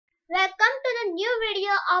Welcome to the new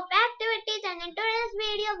video of activities, and in today's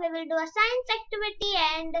video we will do a science activity,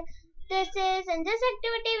 and in this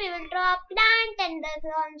activity we will draw a plant and there's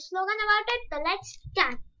a slogan about it. So let's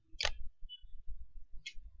start.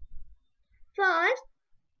 First,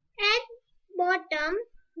 at bottom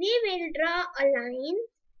we will draw a line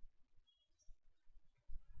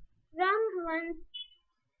from one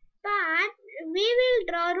part. We will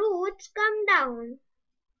draw roots come down.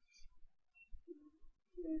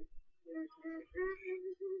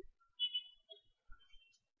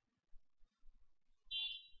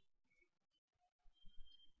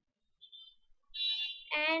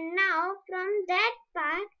 And now from that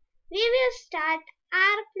part we will start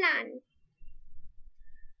our plant.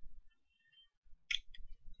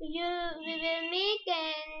 We will make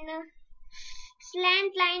an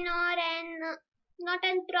slant line or an not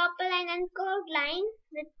an proper line and curved line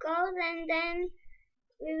with curves, and then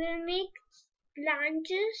we will make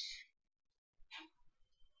branches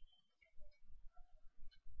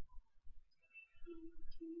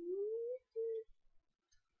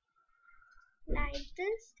like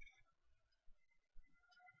this.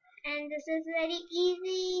 And this is very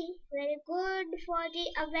easy, very good for the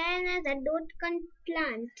awareness that don't cut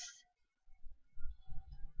plants.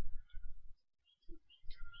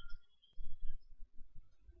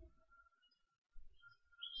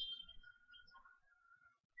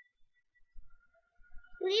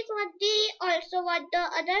 Please watch the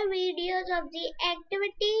other videos of the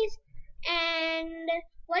activities and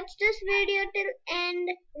watch this video till end.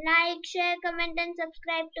 Like, share, comment and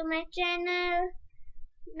subscribe to my channel.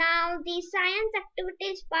 Now the science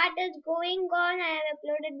activities part is going on. I have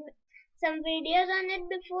uploaded some videos on it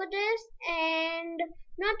before this, and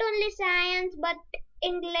not only science but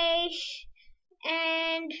English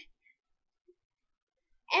and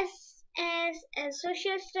as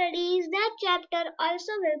social studies. That chapter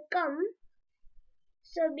also will come,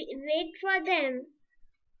 so wait for them.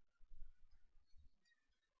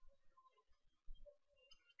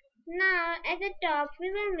 Now at the top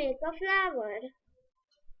we will make a flower.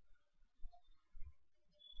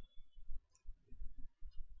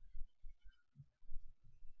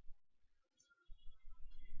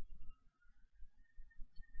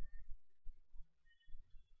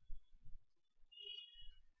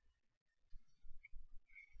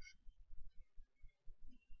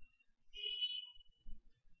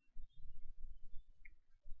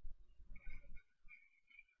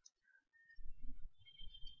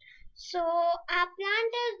 So our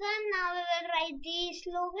plant is done. Now we will write the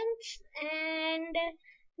slogans and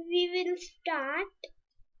we will start.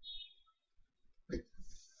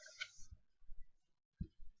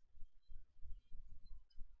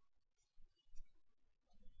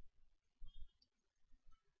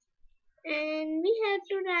 And we have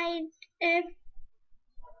to write if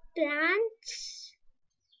plants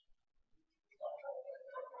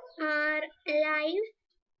are alive,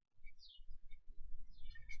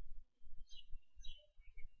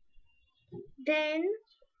 then,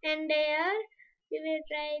 and there we will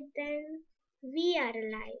write then we are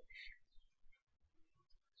alive.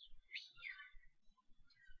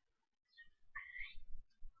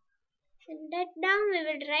 And that down we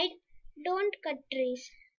will write don't cut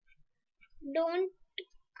trees. Don't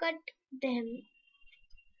cut them.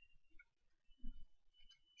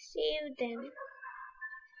 Save them.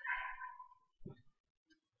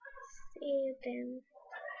 Save them.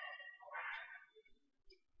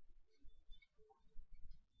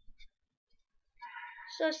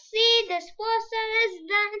 So see, this poster is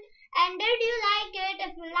done. And did you like it?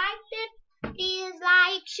 If you liked it, please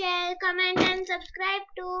like, share, comment and subscribe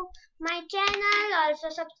to my channel. Also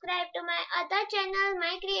subscribe to my other channel,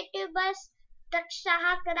 My Creative Bus, Daksh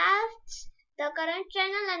CRAFTS, the current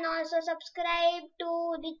channel, and also subscribe to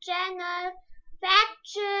the channel Fact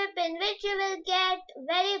Chip, in which you will get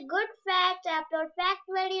very good facts. I upload fact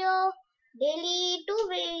video daily, 2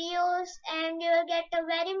 videos, and you will get a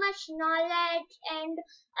very much knowledge. And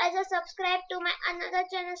also subscribe to my another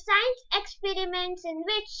channel Science Experiments, in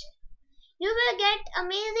which you will get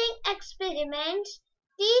amazing experiments.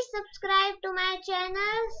 Please subscribe to my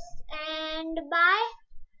channels and bye.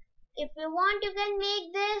 If you want, you can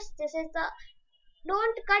make this. This is the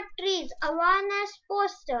don't cut trees awareness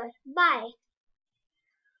poster. Bye.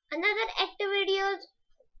 Another activity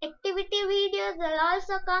videos will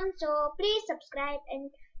also come, so please subscribe and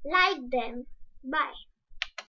like them. Bye.